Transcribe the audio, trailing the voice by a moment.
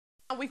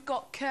We've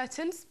got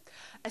curtains,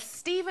 a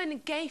Stephen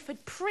Gayford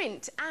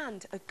print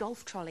and a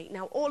golf trolley.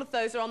 Now, all of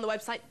those are on the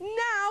website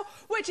now,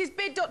 which is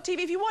bid.tv.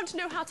 If you want to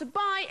know how to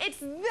buy, it's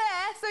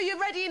there, so you're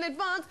ready in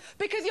advance,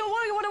 because you're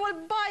want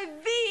to buy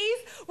these,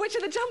 which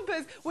are the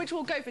jumpers, which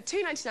will go for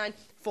 £2.99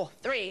 for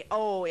 3.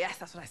 Oh, yes,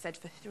 that's what I said,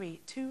 for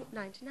 3. £2.99.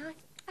 I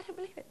don't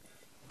believe it.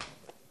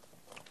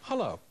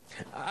 Hello.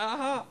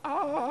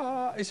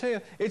 It's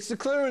here. It's the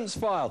clearance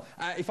file.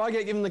 If I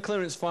get given the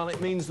clearance file,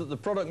 it means that the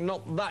product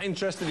not that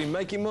interested in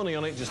making money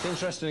on it, just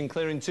interested in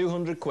clearing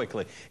 200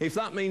 quickly. If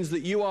that means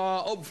that you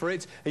are up for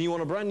it and you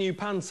want a brand new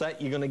pan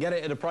set, you're going to get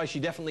it at a price you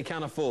definitely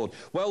can afford.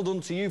 Well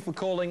done to you for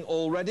calling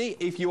already.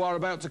 If you are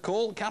about to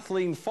call,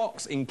 Kathleen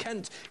Fox in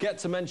Kent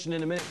gets a mention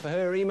in a minute for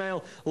her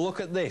email. Look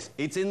at this.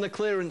 It's in the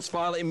clearance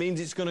file. It means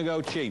it's going to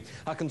go cheap.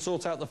 I can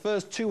sort out the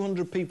first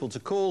 200 people to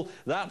call.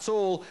 That's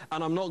all.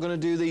 And I'm not going to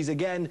do these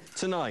again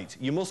tonight.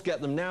 You must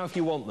get them now if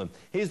you want them.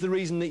 Here's the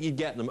reason that you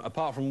get them,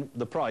 apart from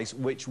the price,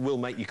 which will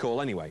make you call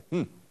anyway.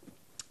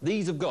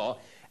 These have got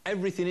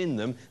everything in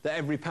them that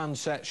every pan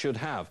set should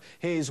have.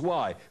 Here's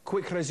why.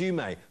 Quick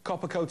resume,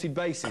 copper-coated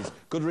bases.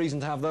 Good reason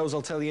to have those,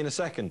 I'll tell you in a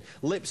second.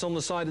 Lips on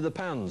the side of the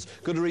pans.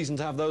 Good reason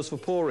to have those for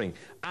pouring.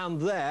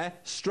 And there,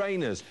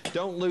 strainers.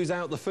 Don't lose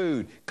out the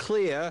food.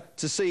 Clear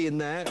to see in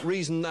there.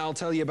 Reason I'll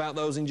tell you about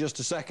those in just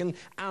a second.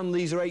 And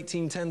these are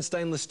 1810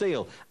 stainless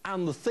steel.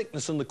 And the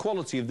thickness and the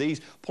quality of these,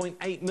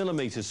 0.8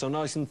 millimetres, so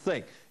nice and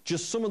thick.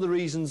 Just some of the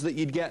reasons that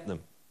you'd get them.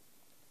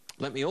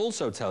 Let me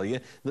also tell you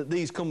that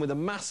these come with a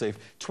massive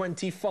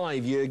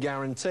 25-year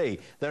guarantee.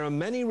 There are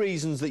many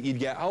reasons that you'd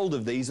get hold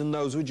of these, and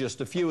those were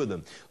just a few of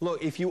them.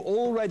 Look, if you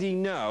already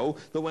know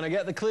that when I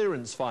get the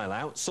clearance file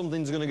out,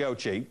 something's going to go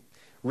cheap,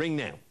 ring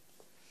now.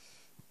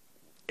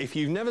 If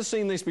you've never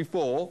seen this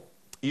before,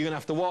 you're going to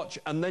have to watch,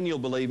 and then you'll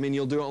believe me, and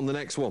you'll do it on the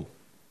next one.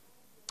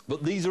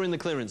 But these are in the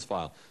clearance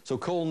file, so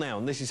call now,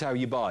 and this is how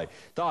you buy.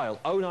 Dial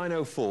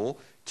 0904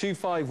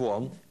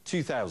 251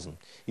 2000.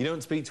 You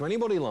don't speak to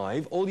anybody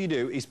live. All you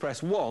do is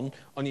press 1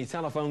 on your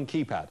telephone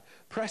keypad.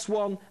 Press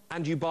 1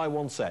 and you buy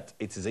one set.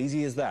 It's as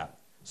easy as that.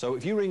 So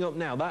if you ring up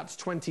now, that's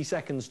 20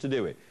 seconds to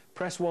do it.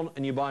 Press 1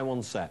 and you buy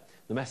one set.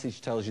 The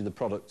message tells you the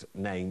product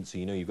name, so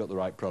you know you've got the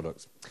right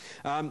products.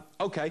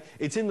 OK,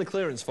 it's in the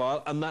clearance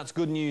file, and that's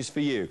good news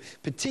for you.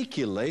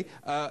 Particularly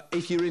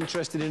if you're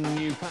interested in a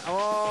new pan.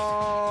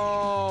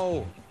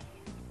 Oh!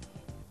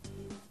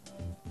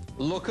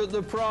 Look at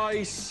the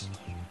price.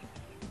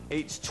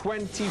 It's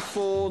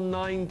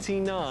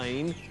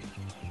 $24.99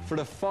 for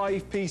a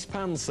 5-piece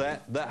pan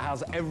set that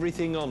has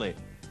everything on it.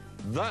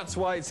 That's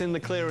why it's in the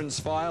clearance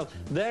file.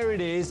 There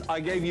it is. I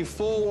gave you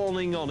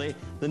forewarning on it.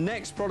 The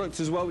next product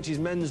as well, which is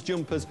men's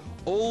jumpers,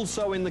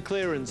 also in the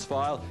clearance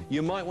file.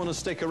 You might want to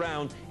stick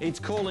around. It's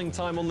calling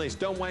time on this.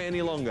 Don't wait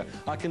any longer.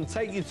 I can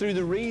take you through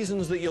the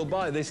reasons that you'll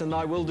buy this, and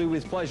I will do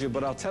with pleasure,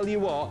 but I'll tell you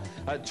what,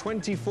 at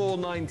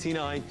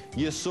 $24.99,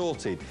 you're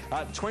sorted.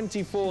 At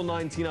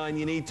 $24.99,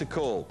 you need to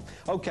call.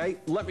 OK,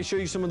 let me show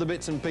you some of the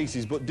bits and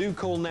pieces, but do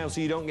call now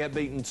so you don't get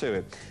beaten to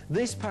it.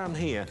 This pan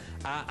here,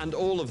 and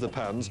all of the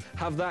pans,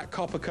 have that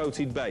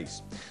copper-coated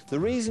base. The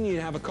reason you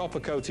have a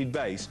copper-coated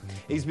base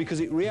is because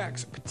it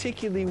reacts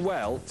particularly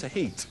well to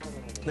heat.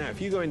 Now,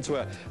 if you go into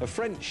a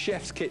French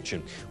chef's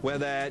kitchen where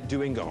they're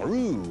doing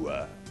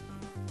a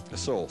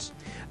sauce,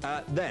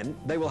 then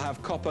they will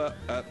have copper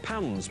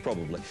pans,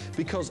 probably,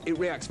 because it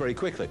reacts very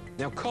quickly.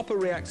 Now, copper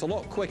reacts a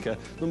lot quicker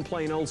than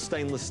plain old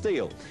stainless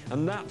steel,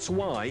 and that's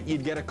why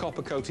you'd get a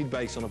copper-coated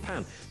base on a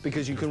pan,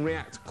 because you can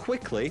react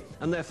quickly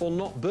and therefore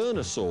not burn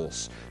a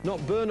sauce,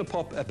 not burn a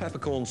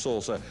peppercorn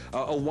sauce,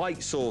 a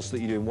white sauce that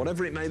you're doing,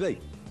 whatever it may be.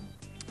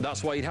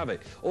 That's why you'd have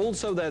it.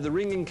 Also there, the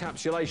ring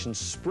encapsulation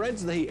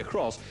spreads the heat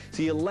across,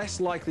 so you're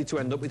less likely to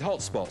end up with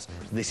hot spots.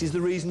 This is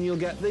the reason you'll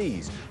get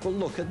these. But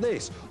look at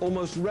this,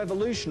 almost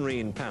revolutionary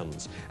in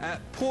pans.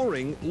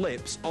 Pouring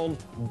lips on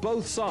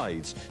both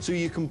sides, so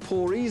you can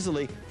pour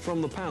easily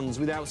from the pans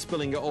without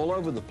spilling it all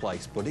over the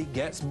place. But it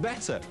gets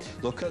better.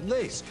 Look at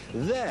this.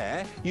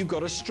 There, you've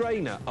got a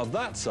strainer of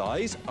that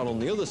size, and on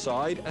the other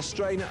side, a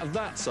strainer of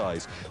that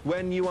size.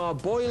 When you are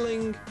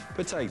boiling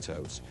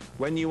potatoes,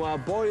 when you are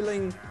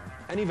boiling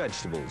any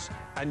vegetables,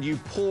 and you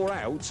pour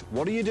out,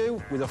 what do you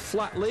do with a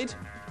flat lid?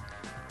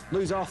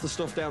 Lose half the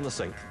stuff down the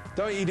sink.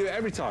 Don't you do it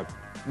every time?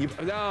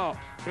 No,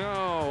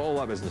 all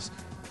that business.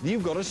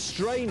 You've got a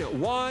strainer.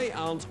 Why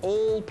aren't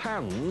all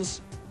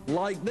pans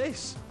like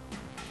this?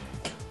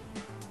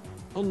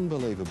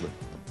 Unbelievably.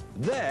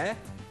 There,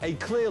 a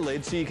clear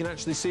lid so you can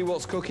actually see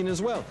what's cooking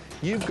as well.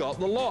 You've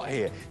got the lot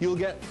here. You'll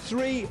get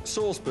 3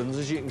 saucepans,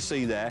 as you can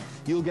see there.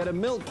 You'll get a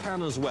milk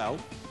pan as well.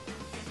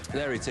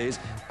 There it is.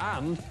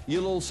 And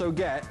you'll also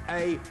get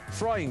a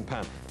frying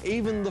pan.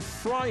 Even the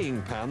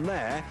frying pan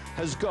there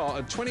has got,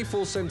 at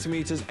 24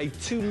 centimetres, a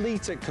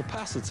 2-litre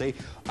capacity,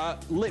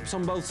 lips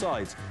on both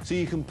sides. So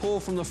you can pour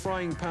from the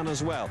frying pan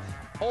as well.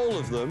 All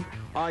of them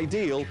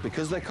ideal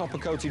because they're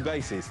copper-coated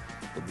bases.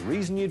 But the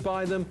reason you'd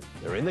buy them,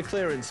 they're in the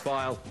clearance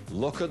file.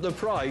 Look at the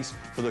price.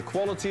 For the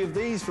quality of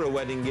these for a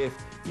wedding gift,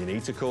 you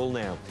need to call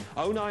now.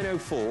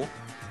 0904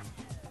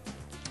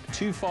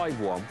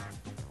 251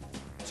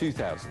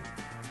 2000.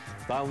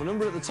 Dial the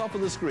number at the top of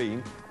the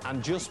screen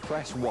and just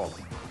press 1.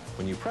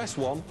 When you press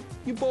 1,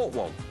 you bought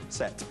one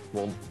set,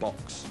 one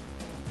box.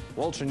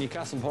 Walter in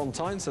Newcastle upon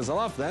Tyne says, I'll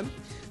have them.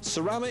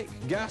 Ceramic,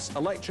 gas,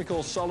 electric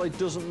or solid,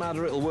 doesn't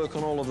matter, it'll work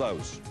on all of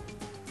those.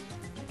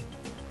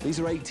 These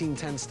are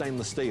 1810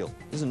 stainless steel.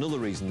 There's another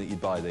reason that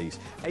you'd buy these.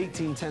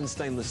 1810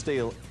 stainless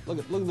steel, look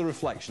at the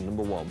reflection,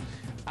 number one.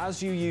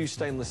 As you use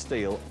stainless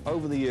steel,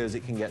 over the years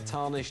it can get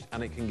tarnished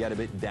and it can get a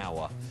bit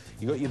dour.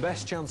 You've got your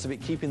best chance of it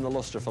keeping the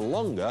lustre for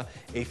longer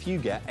if you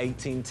get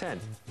 1810.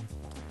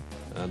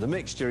 The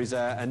mixture is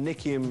a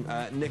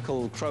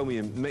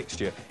nickel-chromium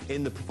mixture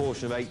in the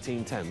proportion of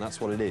 1810, that's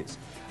what it is.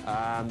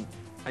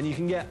 And you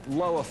can get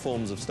lower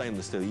forms of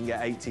stainless steel. You can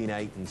get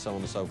 18.8 and so on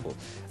and so forth.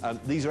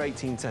 These are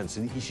 1810,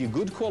 so it's your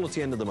good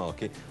quality end of the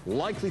market,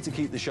 likely to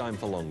keep the shine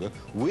for longer,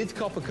 with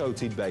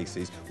copper-coated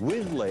bases,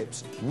 with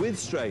lips, with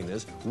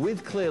strainers,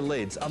 with clear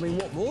lids. I mean,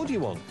 what more do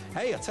you want?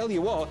 Hey, I tell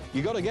you what,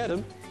 you got to get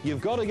them.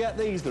 You've got to get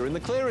these. They're in the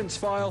clearance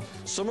file.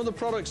 Some of the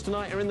products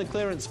tonight are in the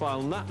clearance file,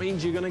 and that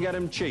means you're going to get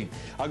them cheap.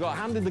 I got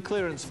handed the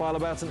clearance file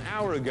about an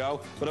hour ago,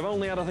 but I've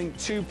only had, I think,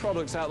 2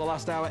 products out the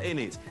last hour in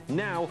it.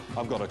 Now,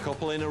 I've got a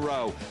couple in a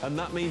row, and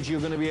that means you're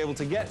going to be able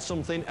to get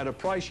something at a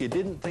price you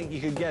didn't think you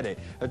could get it.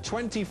 A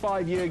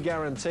 25-year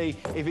guarantee.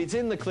 If it's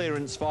in the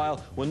clearance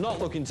file, we're not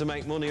looking to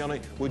make money on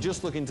it. We're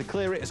just looking to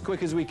clear it as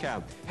quick as we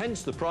can.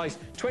 Hence the price,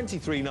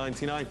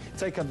 $23.99.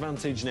 Take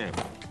advantage now.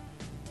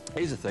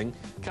 Here's the thing,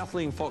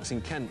 Kathleen Fox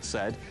in Kent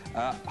said,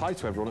 hi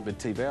to everyone at Bid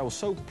TV, I was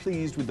so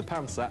pleased with the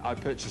pants that I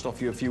purchased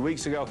off you a few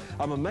weeks ago.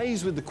 I'm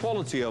amazed with the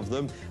quality of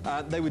them.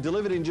 They were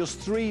delivered in just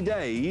 3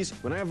 days.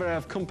 Whenever I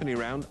have company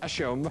round, I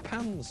show them my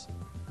pants.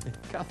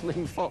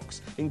 Kathleen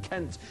Fox in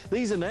Kent.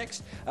 These are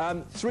next.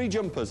 3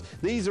 jumpers.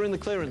 These are in the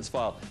clearance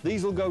file.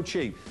 These will go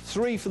cheap.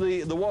 3 for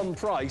the one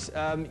price.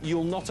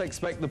 You'll not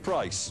expect the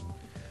price,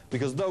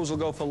 because those will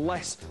go for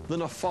less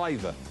than a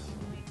 £5.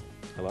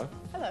 Hello?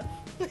 Hello.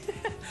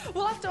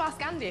 We'll have to ask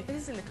Andy if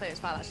this is in the clearance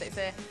file, actually. It's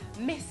a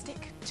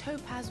mystic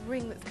topaz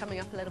ring that's coming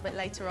up a little bit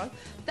later on.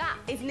 That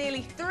is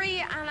nearly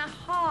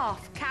 3.5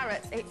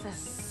 carats. It's a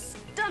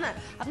stunner.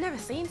 I've never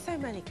seen so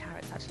many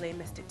carats, actually, in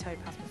mystic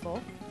topaz before.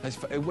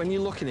 When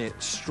you're looking at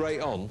it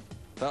straight on,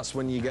 that's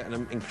when you get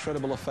an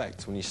incredible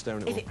effect when you're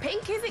staring at it. Is it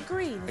pink? Is it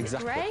green? Is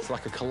it grey? It's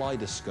like a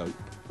kaleidoscope.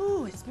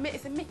 Ooh, it's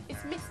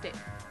mystic.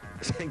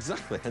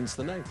 Exactly, hence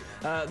the name.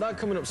 That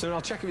coming up soon. I'll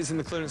check if it's in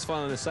the clearance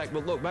file in a sec,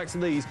 but look, back to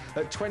these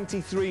at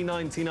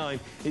 $23.99.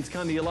 It's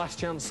kind of your last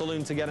chance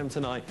saloon to get them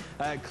tonight.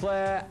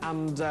 Claire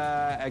and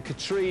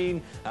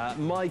Katrine,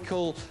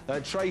 Michael,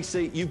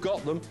 Tracy, you've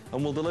got them,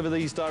 and we'll deliver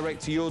these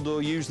direct to your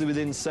door, usually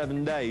within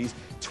 7 days.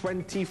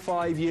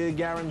 25-year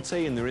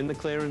guarantee, and they're in the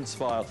clearance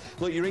file.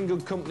 Look, you're in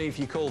good company if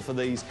you call for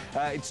these.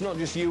 It's not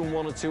just you and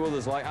 1 or 2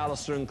 others like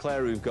Alistair and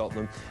Claire who've got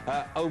them.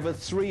 Over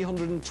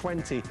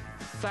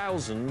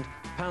 320,000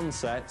 pan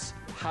sets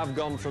have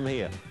gone from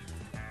here.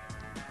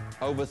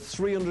 Over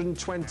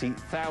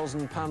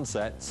 320,000 pan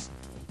sets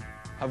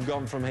have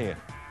gone from here.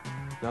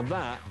 Now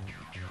that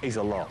is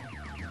a lot.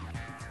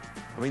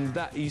 I mean,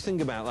 you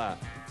think about that.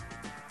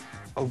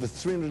 Over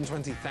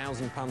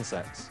 320,000 pan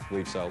sets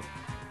we've sold.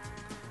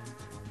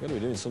 We're going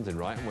to be doing something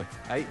right, aren't we?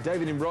 Hey,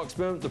 David in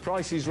Broxbourne, the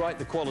price is right,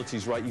 the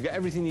quality's right. You get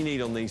everything you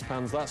need on these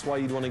pans, that's why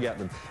you'd want to get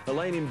them.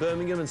 Elaine in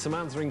Birmingham and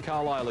Samantha in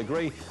Carlisle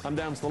agree. I'm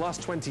down to the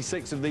last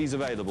 26 of these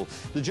available.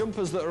 The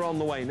jumpers that are on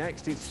the way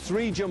next, it's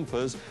 3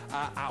 jumpers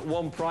at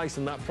one price,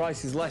 and that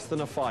price is less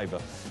than a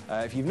 £5.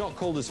 If you've not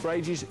called us for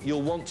ages,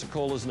 you'll want to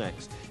call us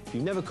next. If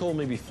you've never called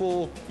me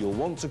before, you'll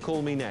want to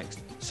call me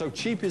next. So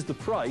cheap is the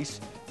price,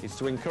 it's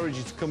to encourage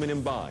you to come in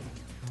and buy.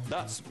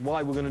 That's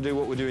why we're going to do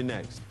what we're doing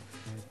next.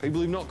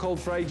 People who've not called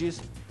for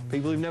ages,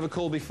 people who've never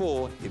called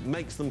before, it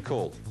makes them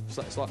call. It's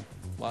like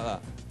that.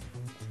 Like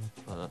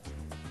that.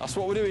 That's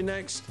what we're doing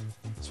next.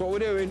 That's what we're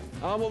doing.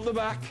 Arm up the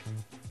back.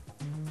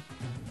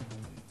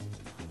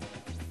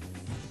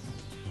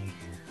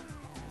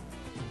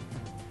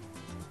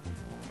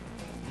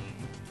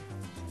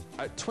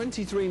 At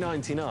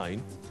 $23.99,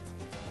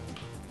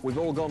 we've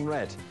all gone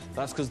red.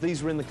 That's because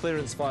these were in the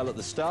clearance file at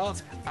the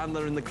start and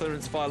they're in the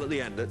clearance file at the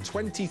end. At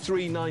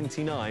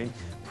 $23.99,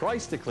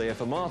 price to clear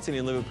for Martin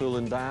in Liverpool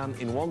and Dan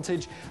in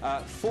Wantage.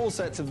 4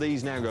 sets of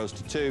these now goes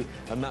to 2,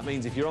 and that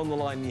means if you're on the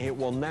line and you hit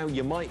 1 now,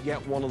 you might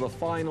get one of the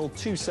final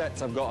 2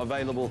 sets I've got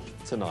available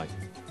tonight.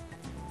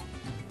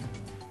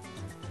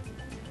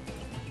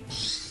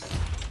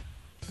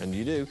 And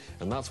you do,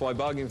 and that's why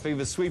Bargain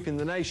Fever's sweeping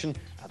the nation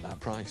at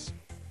that price.